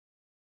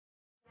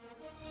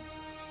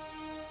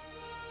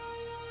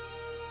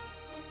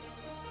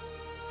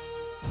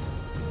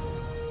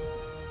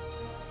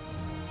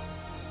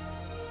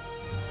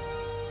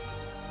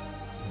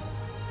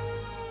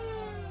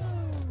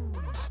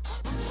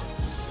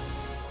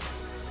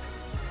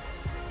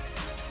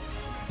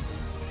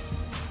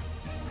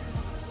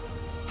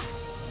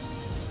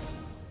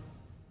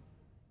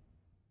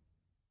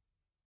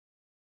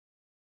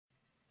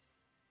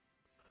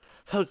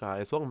Hello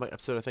guys, welcome back to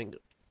episode, I think,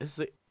 is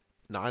it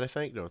 9 I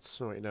think? No, it's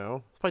right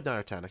now. It's probably 9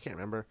 or 10, I can't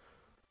remember,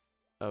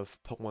 of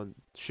Pokemon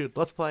Shield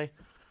Let's Play.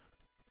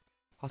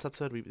 Last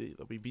episode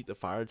we beat the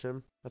Fire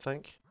Gym, I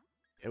think.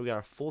 And we got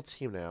our full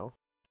team now,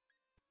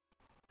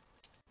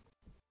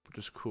 which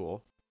is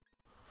cool.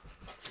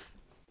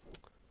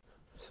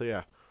 So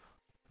yeah,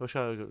 we'll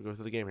try to go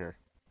through the game here.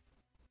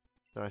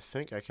 Now I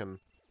think I can,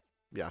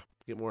 yeah,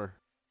 get more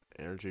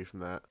energy from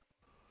that.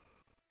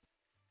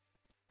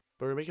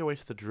 But we're making our way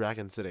to the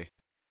Dragon City.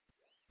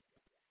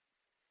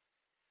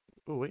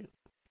 Oh wait,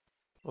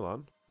 hold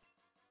on.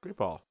 Great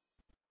Ball.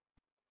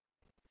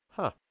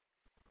 Huh.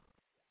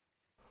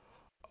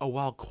 A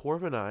wild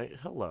Corviknight,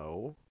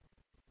 hello.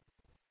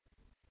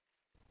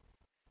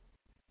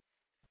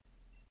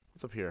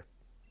 What's up here?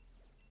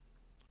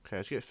 Okay,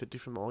 I should get 50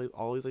 from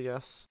all these, I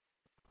guess.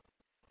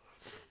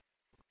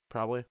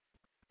 Probably.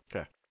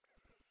 Okay.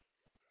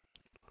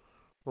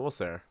 Almost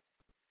there.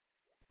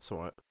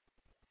 Somewhat.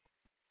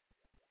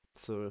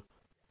 So,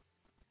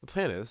 the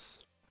plan is,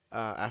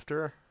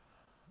 after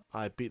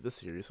I beat this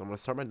series, I'm going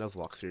to start my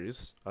Nuzlocke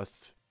series of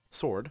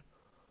Sword.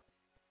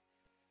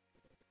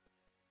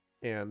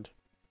 And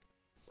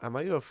I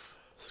might go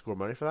score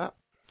money for that.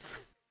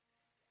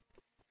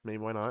 Maybe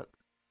why not?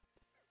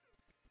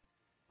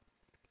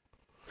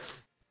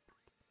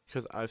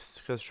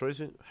 Because Troy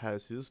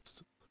has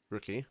used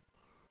Rookie.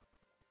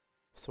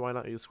 So why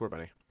not use score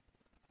money?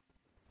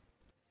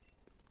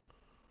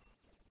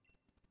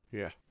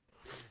 Yeah.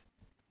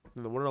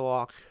 In the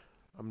Winterlock,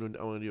 I'm going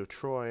to do a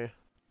Troy.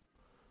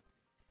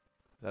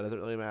 That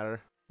doesn't really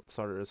matter what the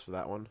starter is for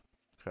that one,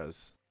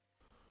 because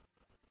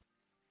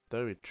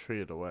that'll be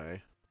traded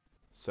away.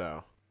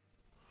 So,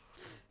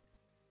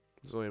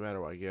 it doesn't really matter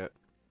what I get.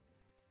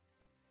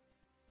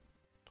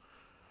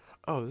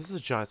 Oh, this is a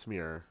Giant's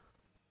Mirror.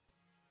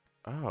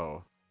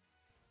 Oh,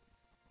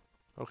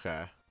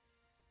 okay.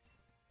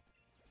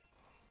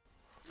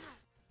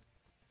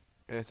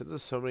 And since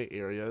there's so many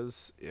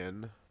areas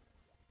in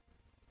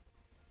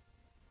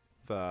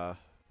the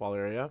wall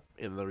area,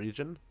 in the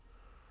region,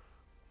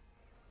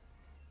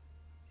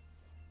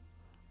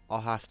 I'll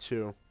have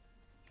to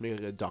make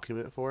a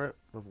document for it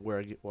of where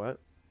I get what.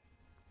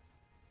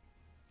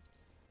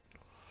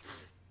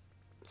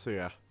 So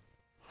yeah,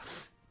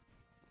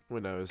 who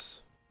knows?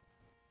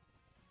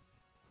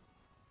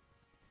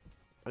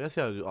 I guess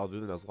yeah, I'll do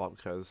the Nuzlocke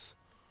because,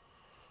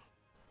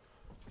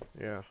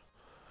 yeah.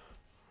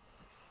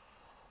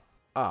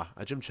 Ah,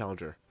 a gym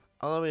challenger.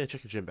 Allow me to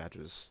check your gym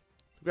badges.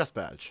 The grass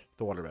badge,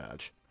 the water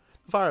badge,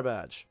 the fire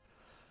badge.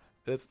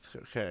 It's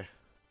okay.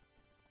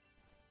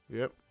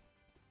 Yep.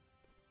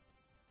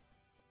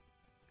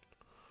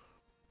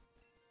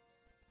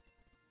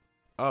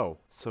 Oh,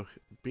 so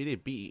beat a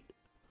beat.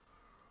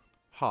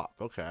 Hop,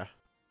 okay.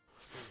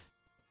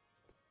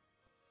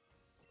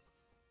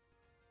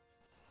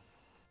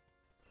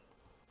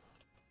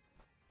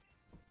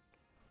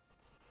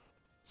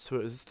 So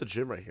is this the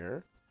gym right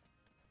here?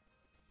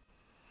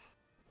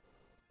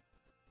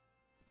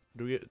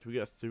 Do we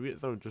get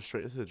them just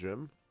straight into the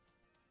gym?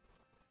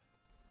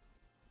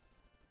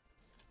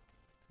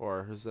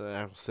 Or is it an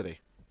actual city?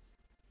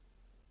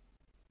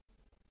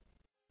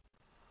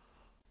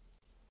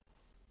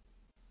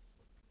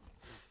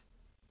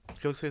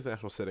 Okay, looks like it's an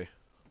actual city.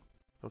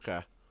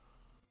 Okay.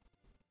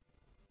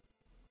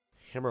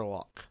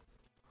 Hammerlock.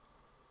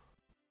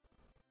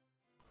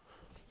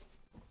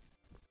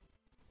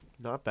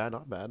 Not bad,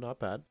 not bad, not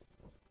bad.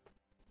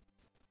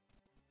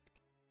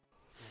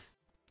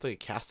 It's like a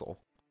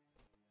castle.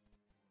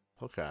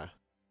 Okay.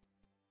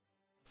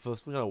 So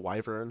this got a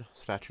wyvern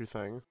statue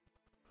thing.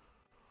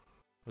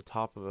 The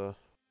top of a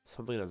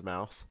something in his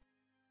mouth.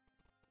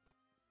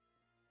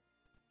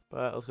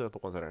 But let's go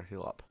put one center.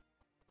 Heal up.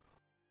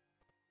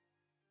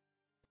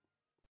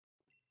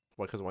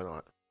 Why? Because why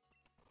not?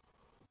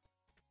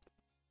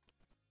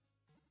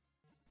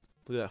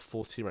 Look at that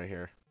full team right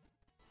here.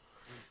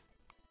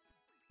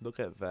 Look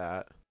at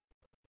that.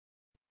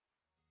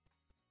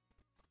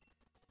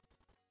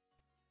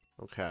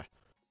 Okay.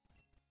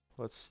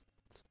 Let's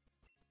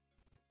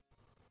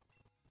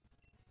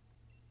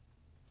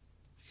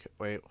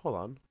wait. Hold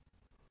on.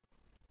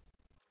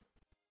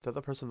 The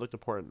other person looked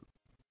important.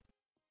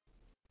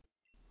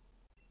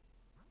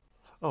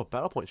 Oh,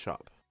 Battle Point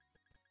shop.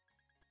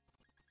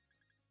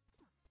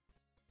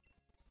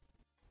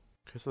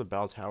 Okay, so the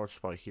Battle Tower is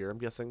probably here, I'm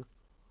guessing.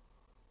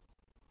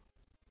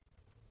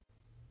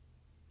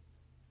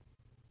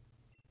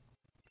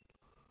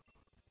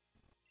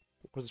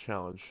 What's the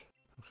challenge?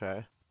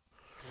 Okay.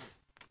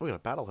 Oh, we gotta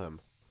battle him.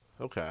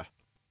 Okay.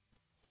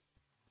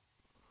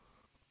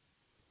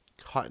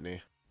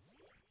 Cottony.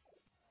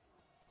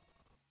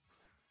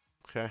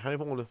 Okay, how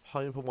many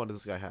Pokemon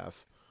does this guy have?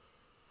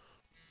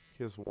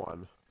 He has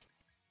one.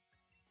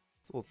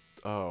 It's a little,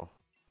 oh.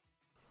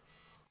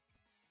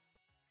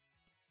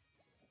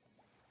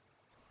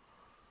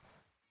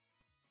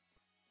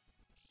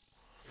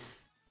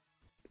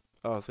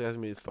 Oh, so he has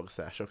me with Focus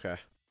Sash, okay.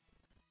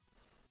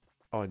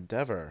 Oh,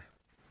 Endeavor.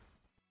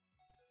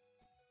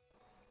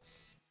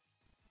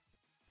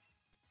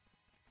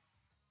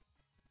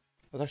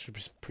 That's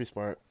actually pretty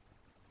smart.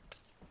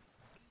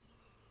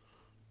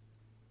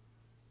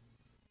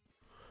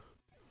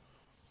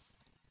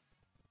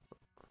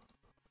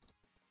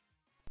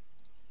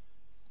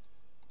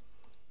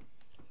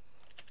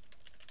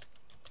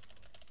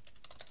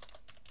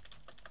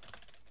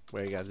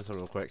 Wait, I gotta do something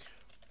real quick.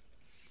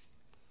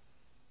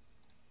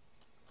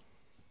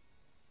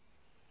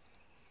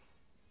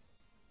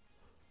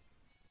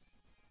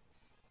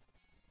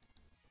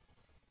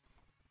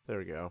 There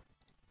we go.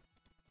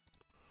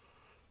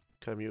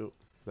 Can I mute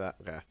that?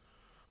 Okay.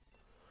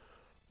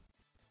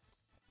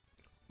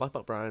 Black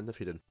Belt Brian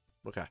defeated.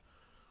 Okay.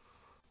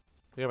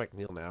 We got back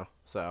Neil now,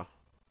 so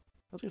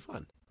that'll be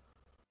fun.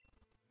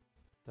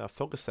 Now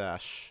Focus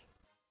Sash.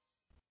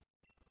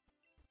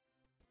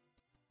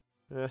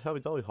 Yeah,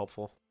 that'll be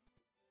helpful.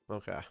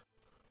 Okay.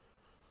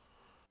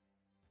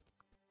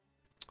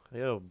 I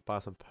gotta buy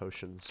some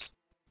potions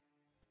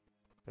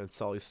and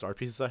sell these star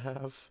pieces I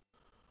have.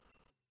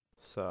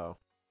 So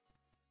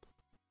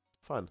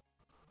fun.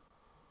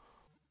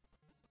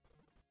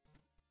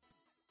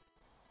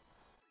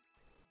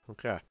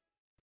 Okay.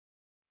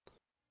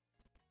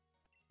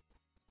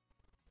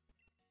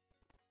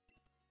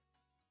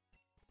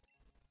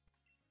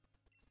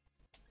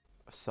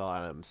 Sell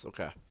items.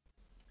 Okay.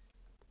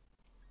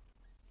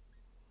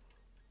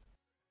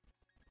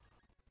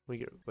 We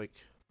get like.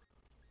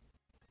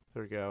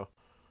 There we go.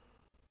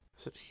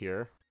 Is it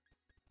here?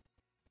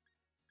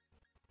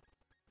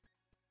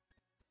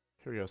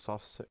 Here we go.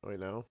 Soft. Wait,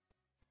 no.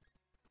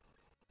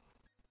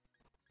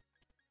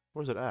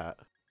 Where's it at?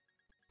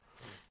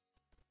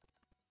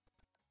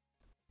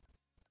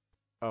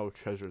 Oh,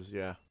 treasures.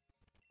 Yeah.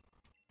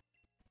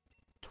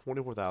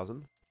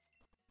 24,000.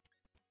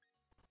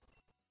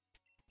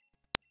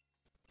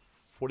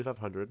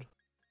 4,500.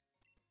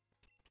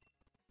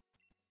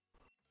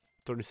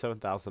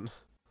 37,000.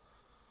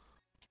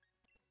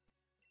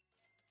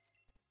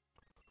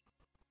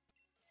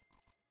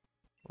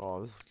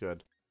 Oh, this is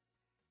good.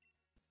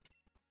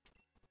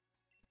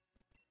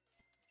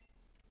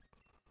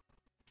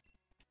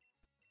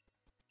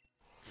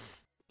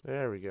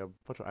 There we go.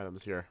 Bunch of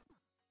items here.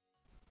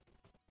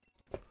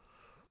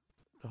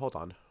 Hold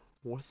on.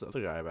 What's the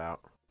other guy about?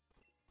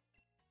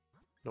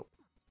 Nope.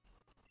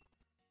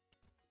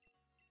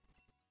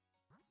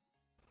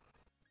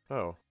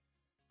 Oh.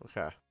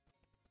 Okay.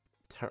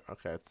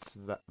 Okay, it's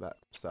that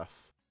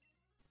stuff.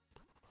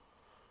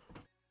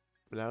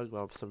 But now we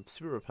have some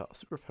super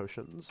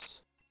potions.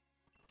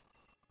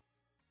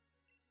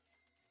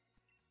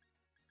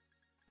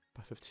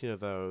 Buy 15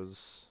 of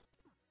those.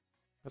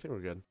 I think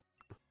we're good.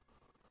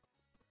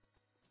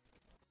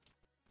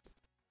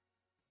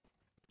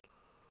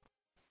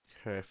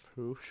 Okay,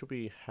 who should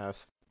we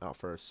have out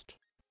first?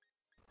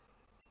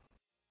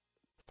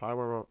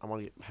 Probably I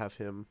want to have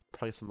him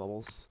probably some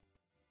levels.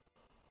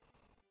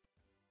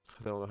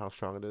 Cause I don't know how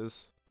strong it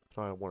is.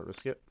 So I want to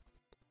risk it.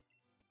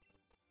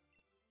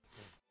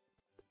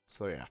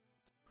 So yeah.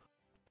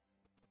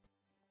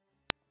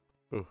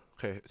 Ooh,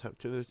 okay, time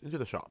to into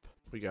the shop.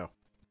 We go.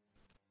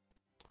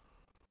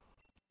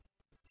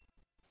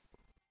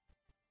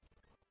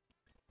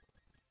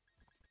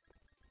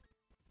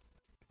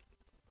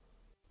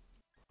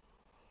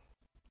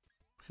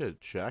 Good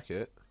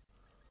jacket.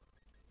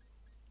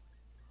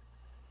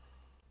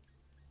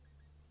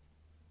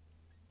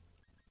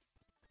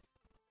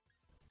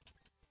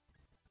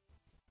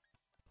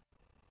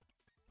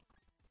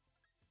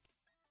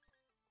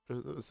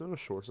 Is there no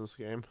shorts in this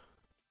game?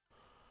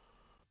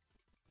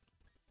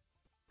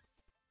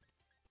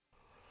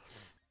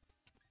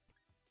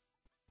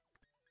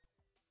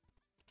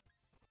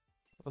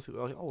 Let's see.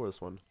 I'll wear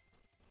this one.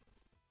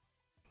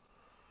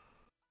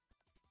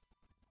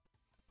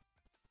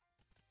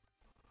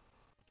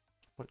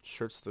 What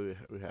shirts do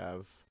we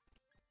have?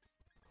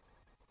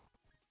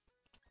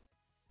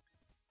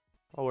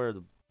 I'll wear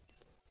the.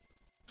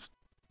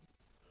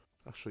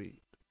 Actually,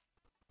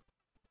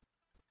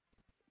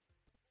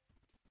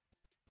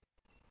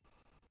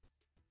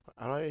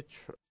 how do I?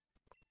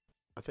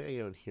 I think I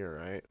go in here,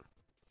 right?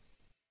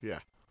 Yeah.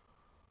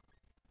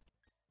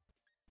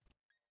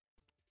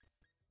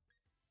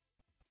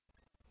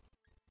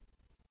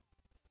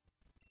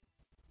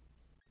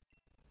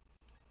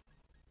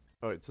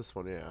 Oh, it's this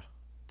one. Yeah.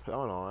 Put that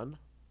one on.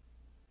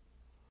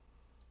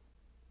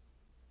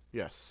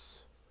 Yes.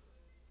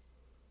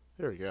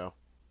 There we go.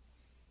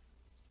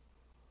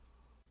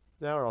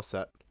 Now we're all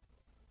set.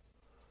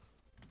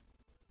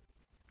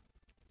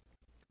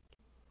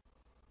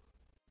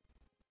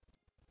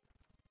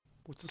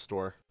 What's the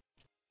store?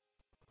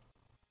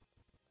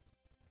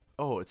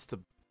 Oh, it's the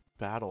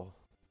battle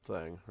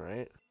thing,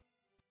 right?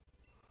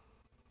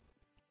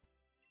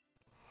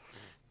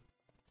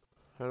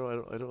 I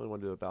don't really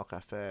want to do a Bal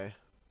Cafe.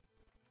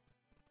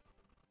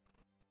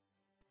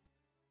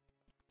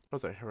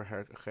 What's that?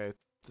 Hair, okay,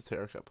 this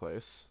haircut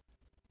place.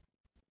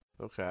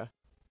 Okay.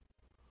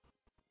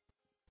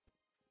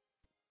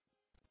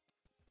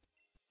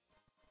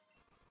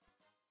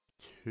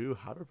 2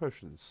 hyper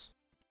potions.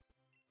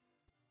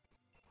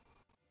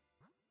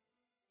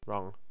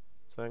 Wrong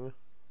thing.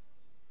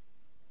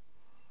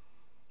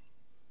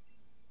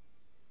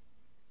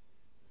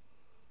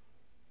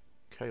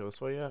 Can I go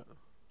this way yet?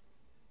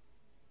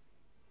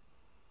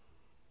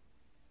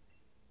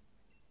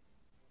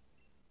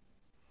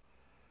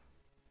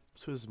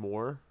 So there's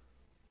more.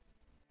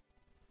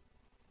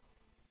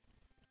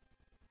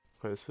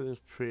 Okay, this thing's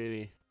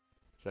pretty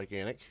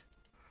gigantic.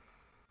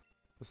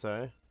 Let's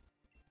say.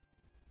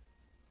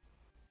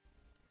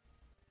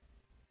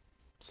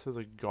 So there's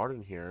a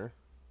garden here.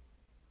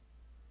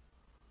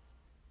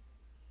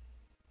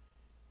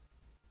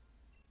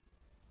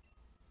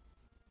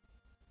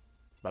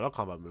 Battle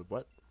combat move,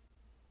 what?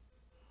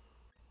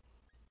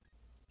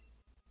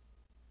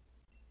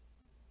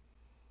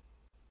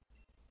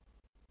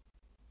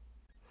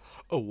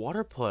 Oh,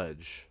 water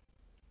pledge.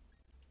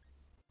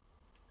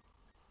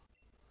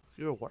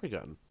 You have a water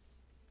gun.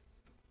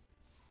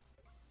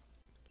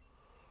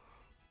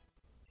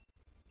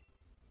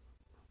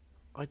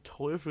 I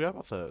totally forgot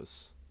about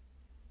those.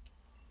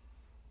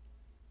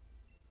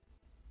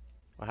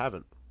 I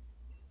haven't.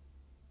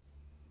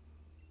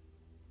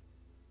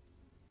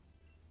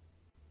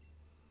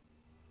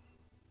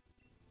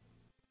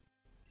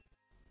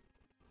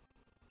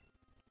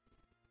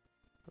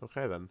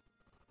 Okay then.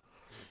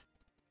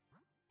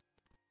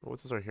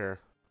 What's this right here?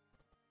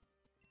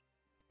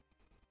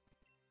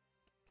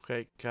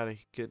 Okay, gotta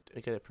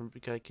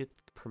get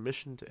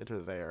permission to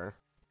enter there.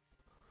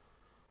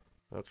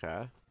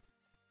 Okay.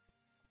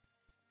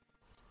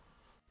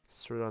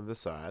 Let's throw it on this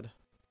side.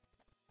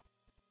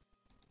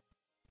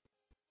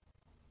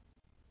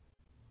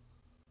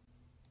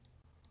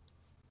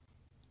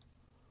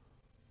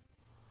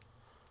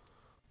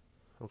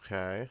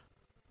 Okay.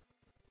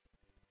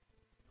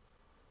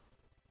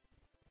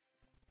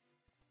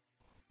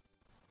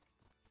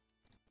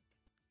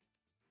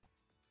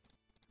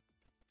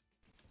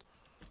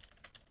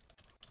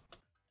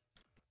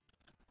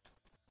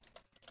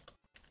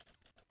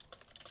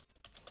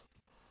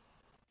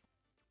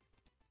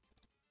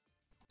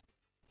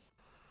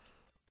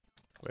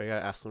 Wait, I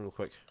gotta ask them real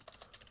quick.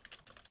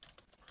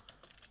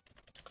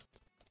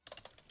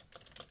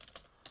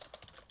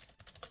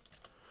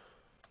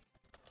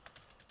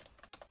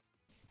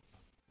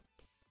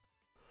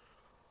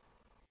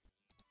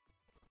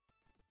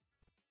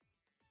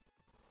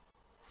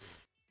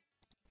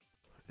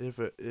 If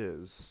it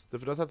is,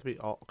 if it doesn't have to be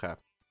all, okay.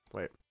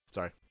 Wait,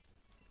 sorry.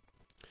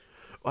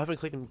 I've been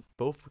clicking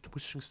both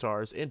wishing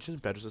stars and gym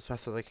badges as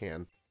fast as I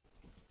can.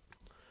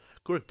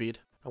 Good work, Bede.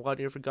 I'm glad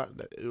you never forgotten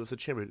that it was the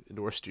champion who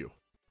endorsed you.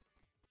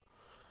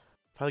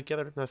 Finally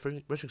gathered enough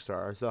wishing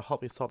stars that'll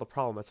help me solve the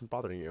problem that's been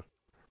bothering you.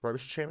 Right,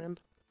 Mr. Champion?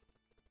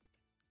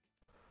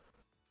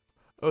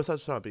 Oh, it's not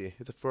just not be.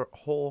 It's for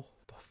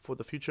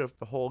the future of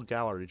the whole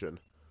Galar region. And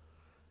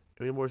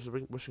we need more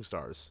wishing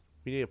stars.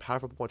 We need a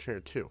powerful Pokemon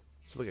trainer too.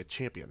 So like a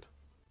champion.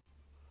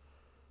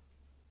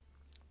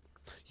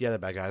 Yeah, they're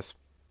bad guys.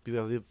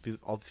 All these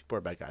people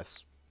are bad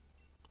guys.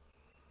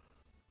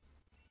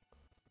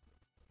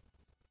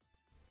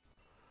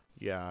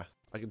 Yeah,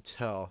 I can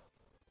tell.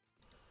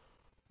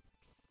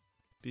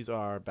 These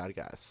are bad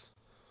guys.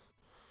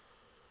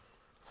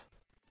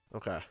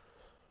 Okay.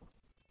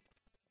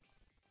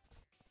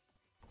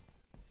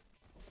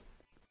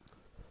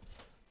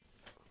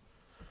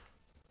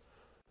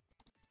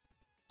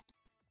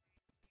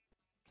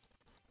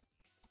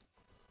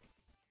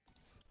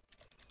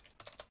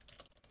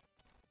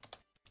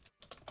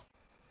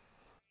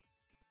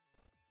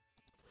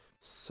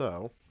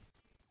 So,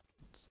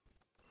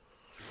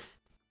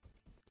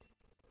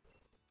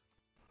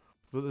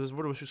 but there's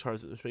more wishing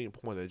stars that's making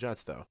Pokemon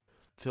digest though.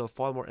 Feel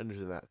far more energy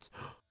than that.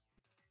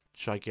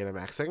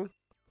 Gigantamaxing?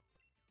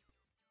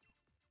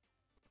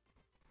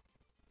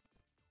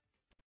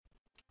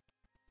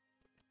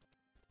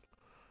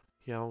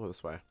 Yeah, I'll go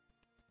this way.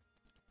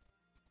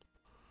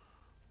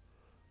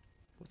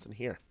 What's in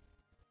here?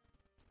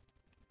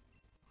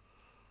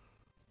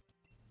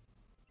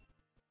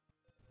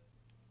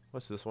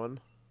 What's this one?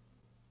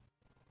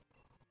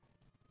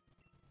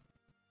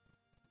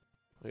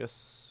 I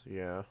guess,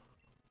 yeah.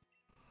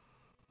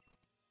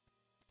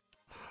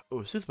 Oh,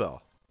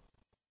 Soothbell.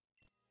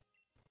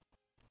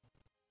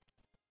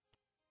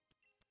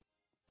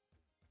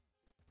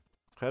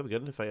 Okay, I'm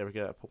good if I ever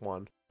get a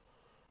Pokemon.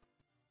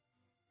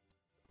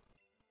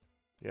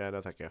 Yeah,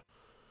 no thank you.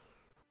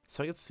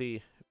 So I can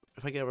see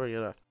if I ever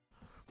get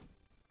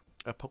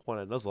a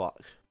Pokemon at Nuzlocke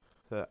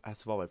that has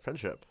to evolve my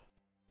friendship.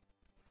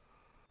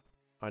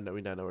 We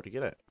now know where to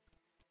get it.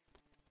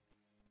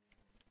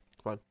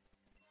 Come on.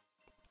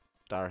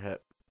 Dire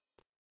hit.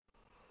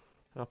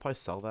 I'll probably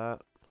sell that.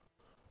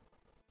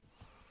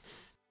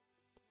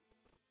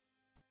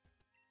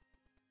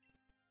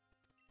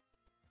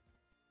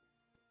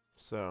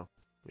 So,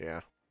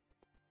 yeah.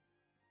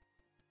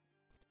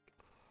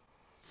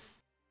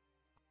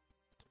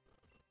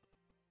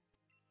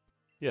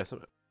 Yeah,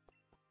 so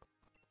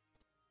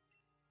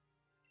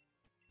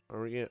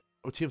are we getting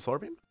oh Team Solar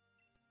Beam?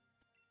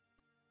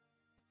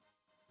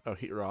 Oh,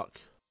 Heat Rock.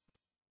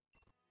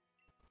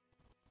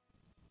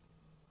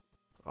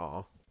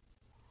 Aw.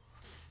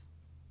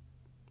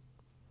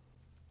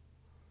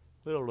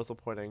 Little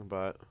disappointing,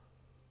 but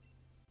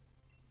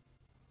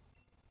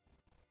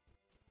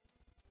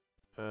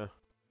Uh,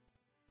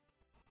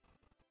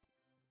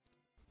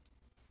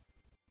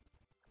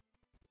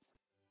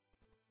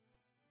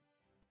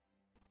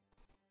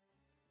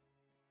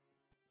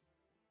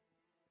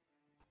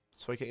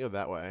 so I can't go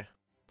that way.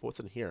 But what's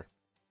in here?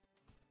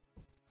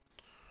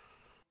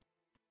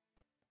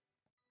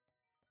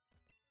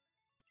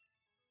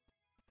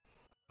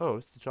 Oh,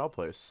 it's the job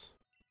place.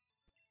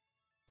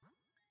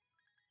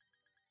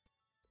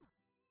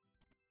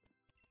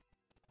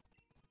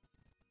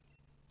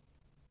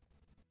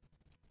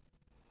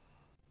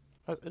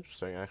 That's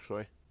interesting,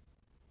 actually.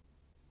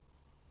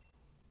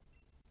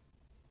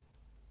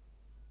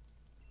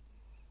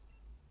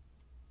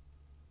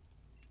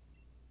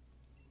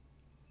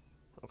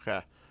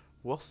 Okay.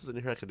 What else is in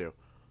here I can do?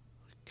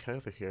 Can I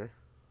over here?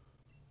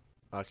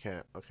 I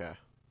can't. Okay.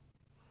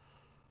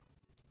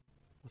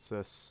 What's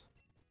this?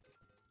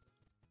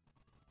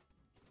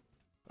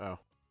 Oh.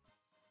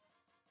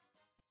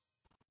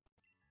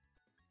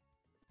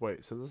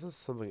 Wait, so this is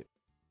something...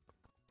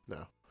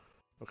 No.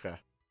 Okay.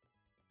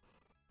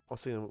 I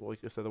was thinking,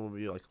 like, if the other one would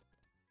be, like,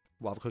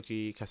 lava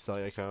cookie,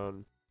 castelia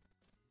cone,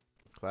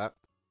 clap.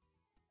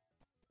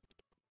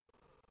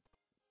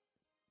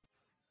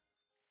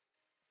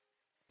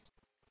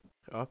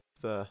 Up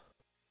the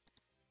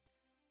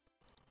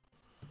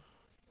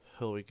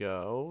hill we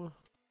go.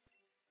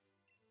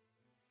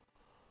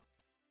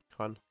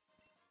 Come on.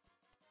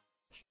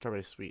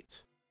 Strawberry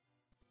sweet.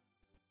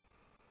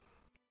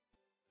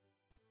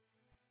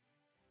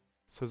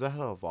 So is that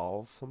how to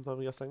evolve something,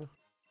 I'm guessing?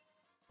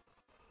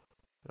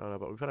 I don't know,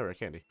 but we've got a rare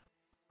candy.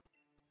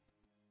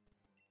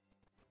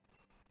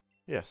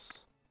 Yes.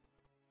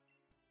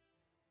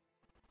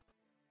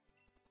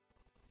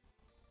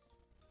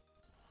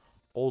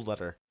 Old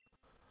letter.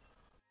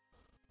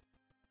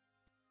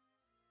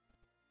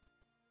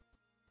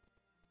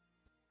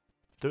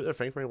 Do it,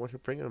 Frank. Why don't you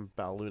bring him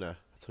Baluna?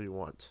 That's what you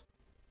want.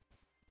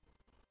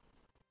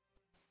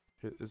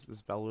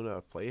 Is Baluna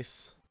a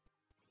place?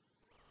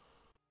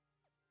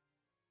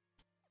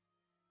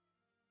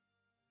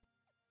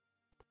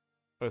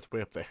 Oh, it's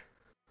way up there.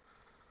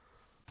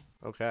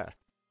 Okay.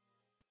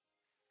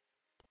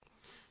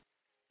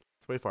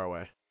 It's way far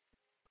away.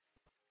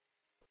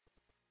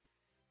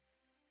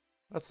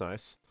 That's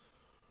nice.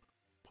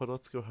 But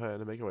let's go ahead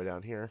and make our way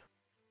down here.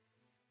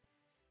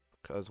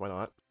 Because why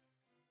not?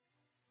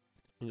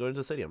 And go into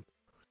the stadium.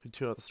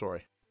 Continue out the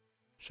story.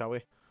 Shall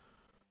we?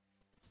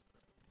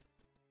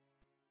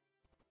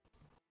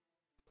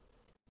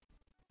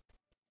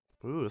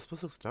 Ooh, this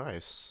place looks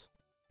nice.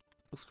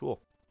 Looks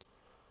cool.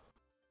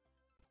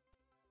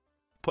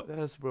 But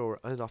that's where we're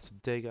ending off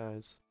today,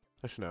 guys.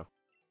 Actually, no.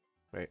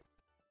 Wait.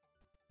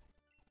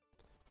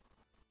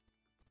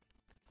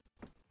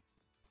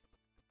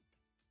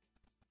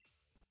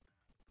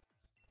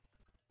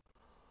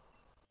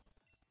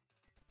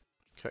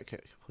 Can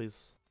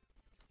please?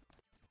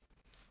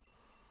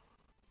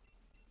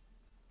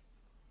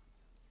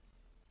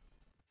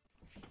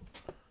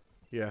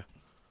 Yeah.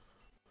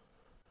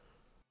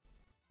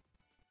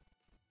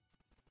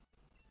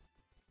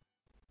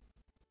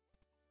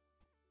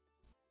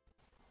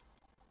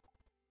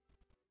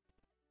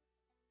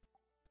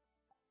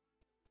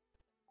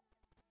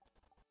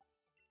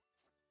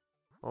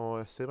 Oh,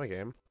 I saved my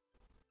game.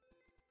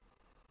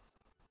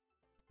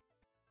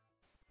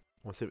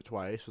 I'll save it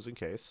twice, just in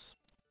case.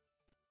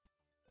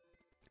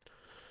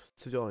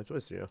 So if y'all enjoyed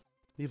this video,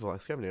 leave a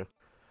like, subscribe new.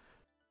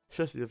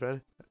 Share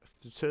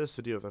this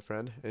video with a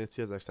friend, and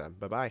see you guys next time.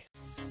 Bye bye.